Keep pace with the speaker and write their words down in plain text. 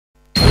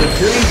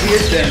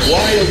mightiest and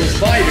wildest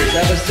fighters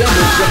have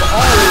assembled from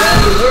all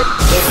around the world.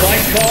 The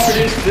fight card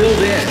is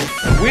filled in.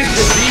 Which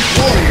of these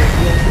warriors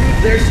will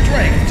prove their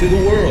strength to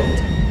the world?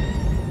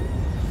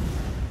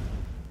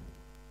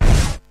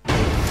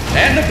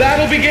 And the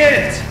battle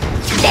begins!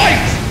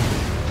 Fight!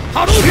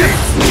 And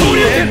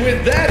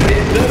with that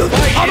hit, the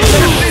fight is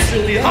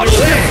officially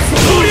underway!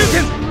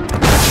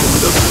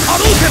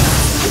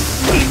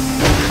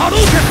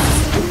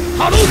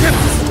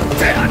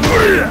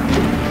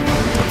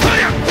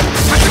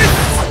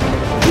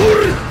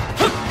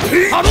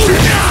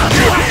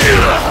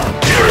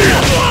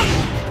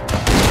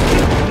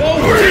 No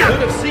one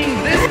could have seen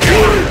this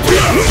coming!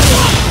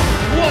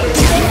 What a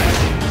rush!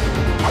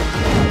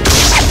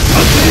 That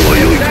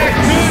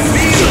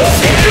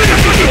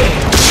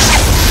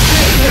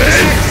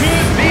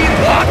could be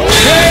the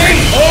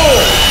KO!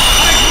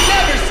 I've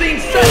never seen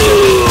such a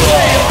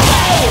display of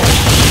power!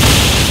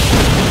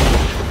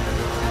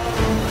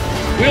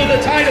 Will the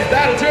tide of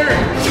battle turn?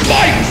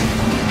 Fight!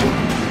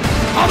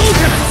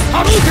 Hadouken!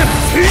 Hadouken!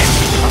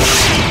 Continue!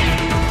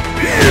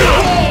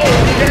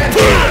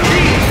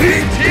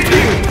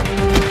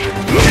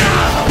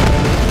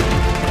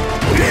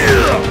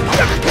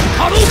 Hadouken!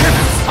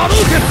 Hadouken!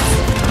 Hadouken!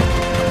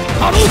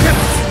 Hadouken!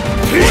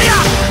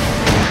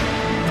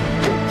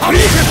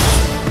 Hadouken!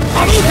 Hadouken!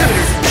 Hadouken!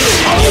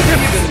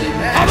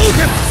 Hadouken!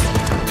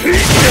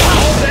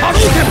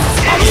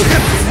 Hadouken!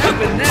 Hadouken!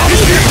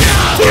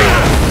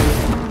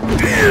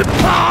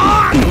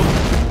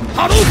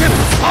 Hadouken!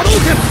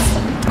 Hadouken!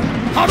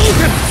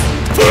 Hadouken!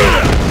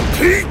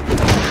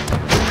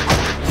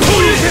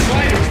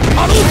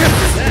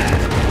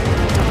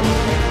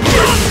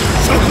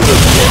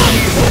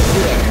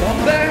 For a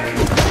comeback?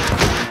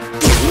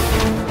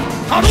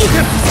 Hadouken!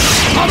 Hadouken!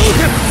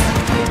 Hadouken!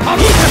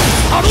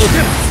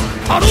 Hadouken!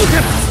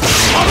 Hadouken!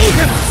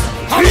 Hadouken!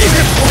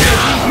 Hadouken!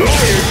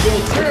 Warriors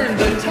will turn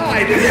the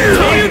tide in their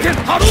favor.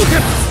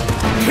 Hadouken!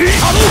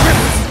 Hadouken!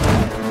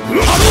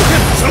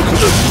 Hadouken!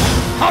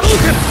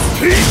 Hadouken!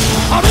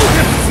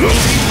 Hadouken!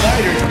 These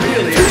fighters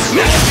really have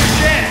now's your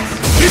chance.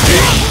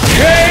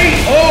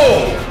 KO!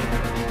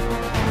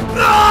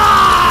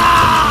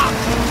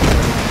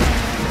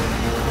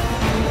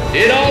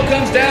 It all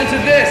comes down to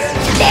this.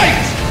 Fight!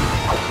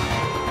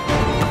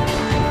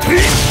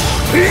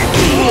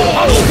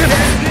 Hadouken!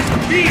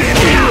 Beat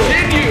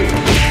continue!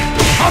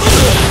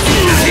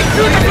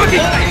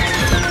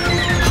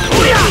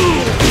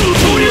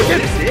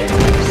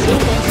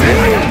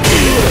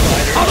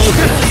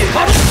 Hadouken!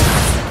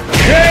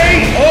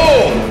 KO!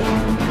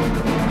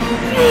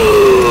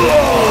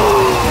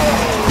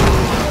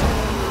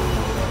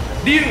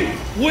 Liu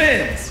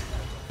wins!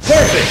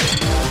 Perfect!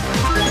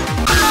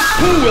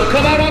 Who will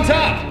come out on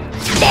top?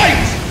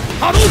 Fight!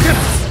 Hadouken!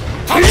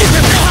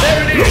 Hadouken!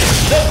 There it is!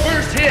 The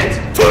first hit!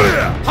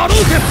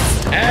 Hadouken!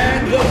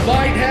 And the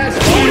fight has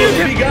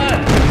finally begun!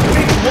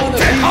 Which one of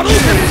these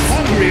two is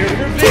hungrier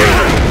for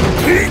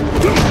victory?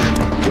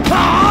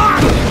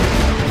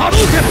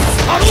 Hadouken!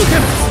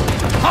 Hadouken!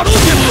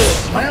 Hadouken!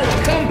 Smell a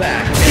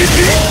comeback!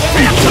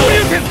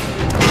 Hadouken!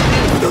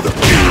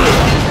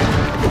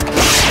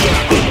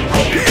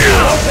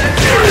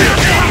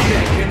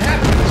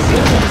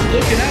 Someone's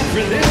looking out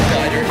for this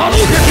fighter!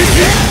 Hadouken!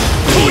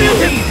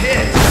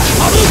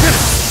 Hadouken!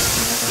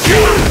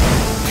 Hadouken!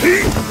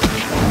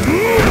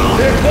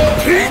 They're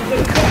both on the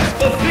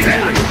cusp of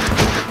victory!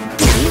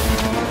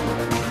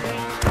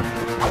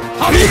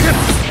 Hadouken!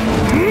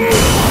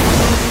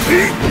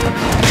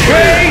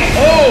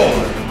 KO!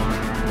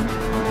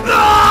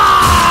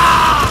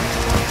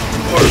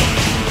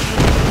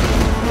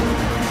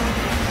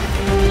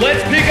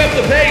 Let's pick up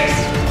the pace!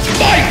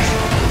 Fight!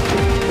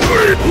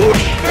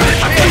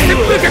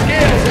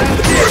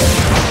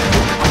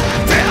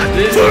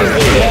 This is the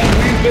one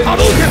we've been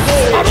looking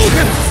for!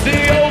 The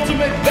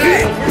ultimate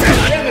battle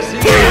for supremacy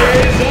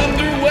is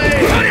underway!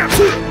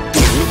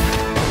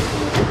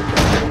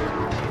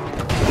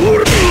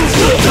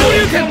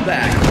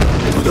 Comeback!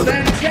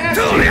 Fantastic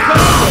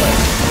combo!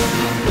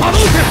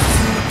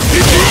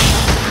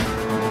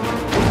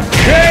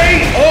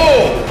 KO!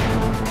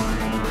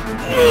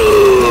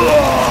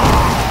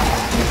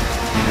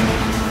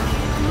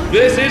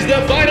 This is the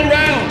final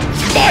round!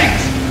 Fight!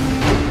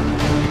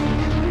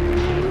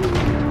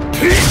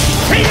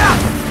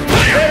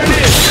 There it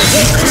is!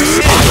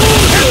 Hadouken!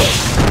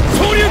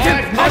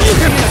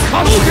 Hadouken! Hadouken!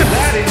 Hadouken!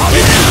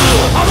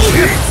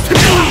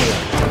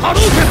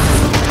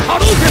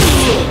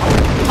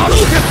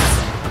 Hadouken! Hadouken!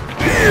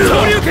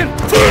 Hadouken! Hadouken!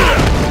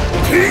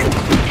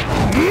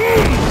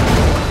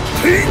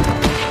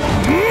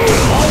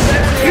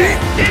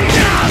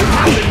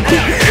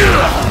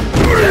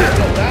 That's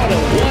about a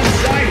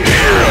one-sided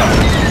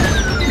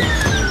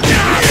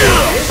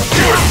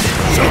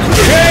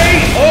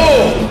KO!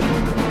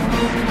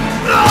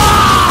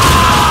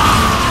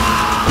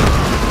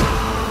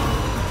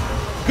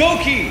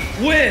 Gouki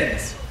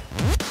wins!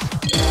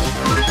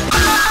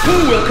 Who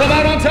will come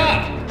out on top?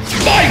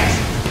 Fight!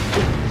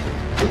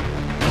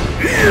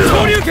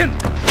 Hadouken!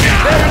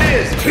 There it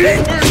is!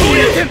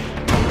 Hadouken!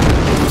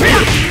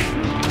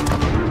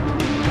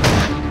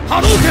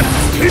 Hadouken!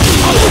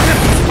 Hadouken!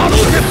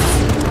 Hadouken!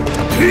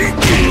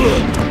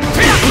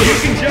 You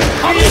can just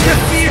feel the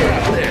fear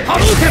out there.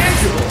 Hadouken!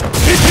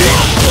 It's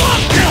tangible.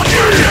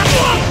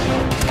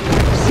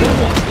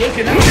 Someone's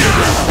looking out for us. Look at that.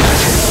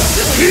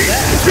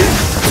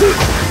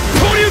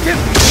 Shoryuken!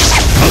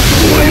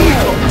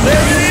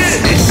 There it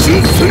is!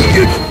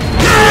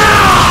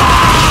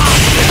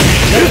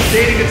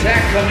 Devastating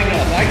attack coming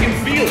up. I can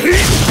feel it.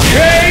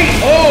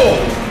 KO!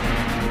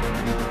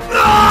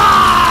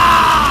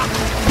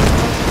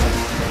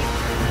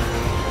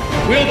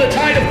 Will the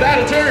tide of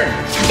battle turn?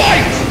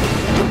 Fight!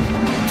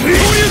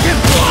 Shoryuken!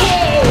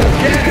 Whoa!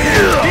 Can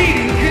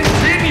beating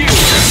continue?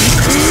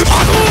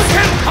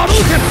 Hadouken!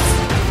 Hadouken!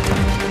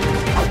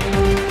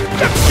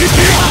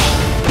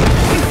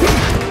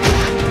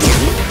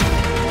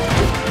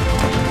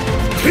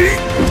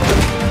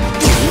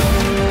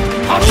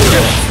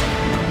 Hadouken!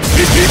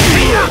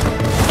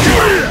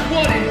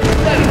 What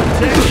incredible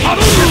technique!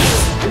 Hadouken!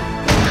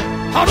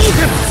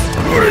 Hadouken!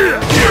 Turn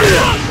it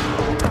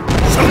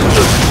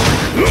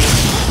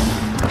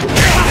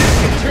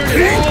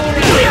all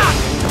around.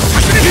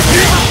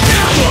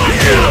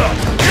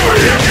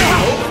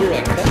 Hope for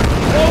a cut.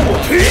 No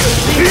one. There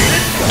it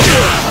is!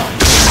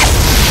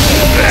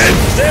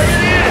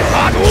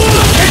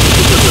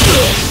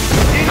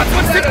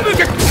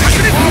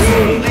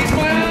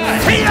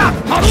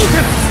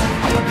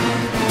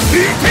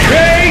 Leave my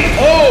eye!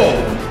 KO!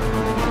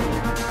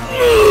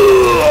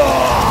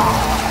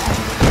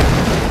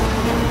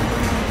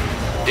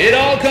 It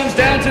all comes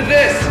down to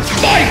this.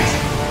 Fight!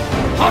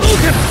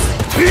 Hadouken!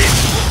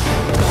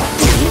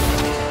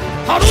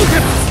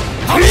 Hadouken!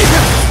 Hadouken!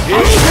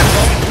 Hadouken!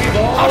 We've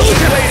all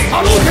been waiting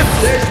for it.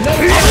 There's no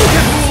doubt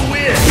who will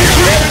win. There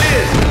it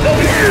is. The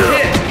first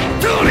hit.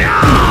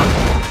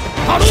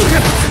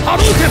 Hadouken!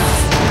 Hadouken!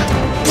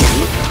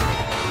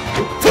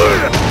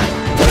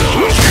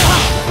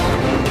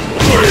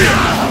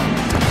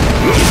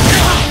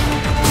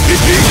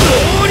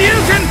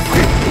 Shoryuken!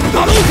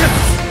 Hadouken!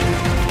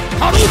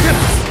 Hadouken!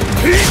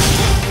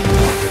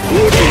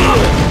 Hadouken!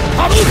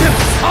 Hadouken!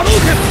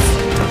 Hadouken!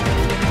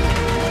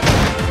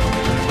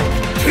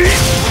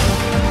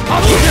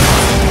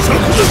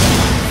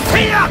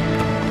 Heya!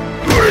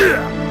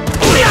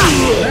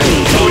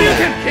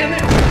 Shoryuken! Kill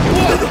it.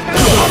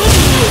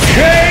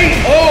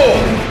 KO!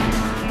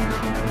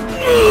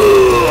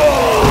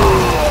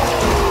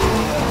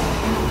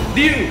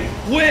 Liu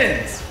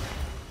wins!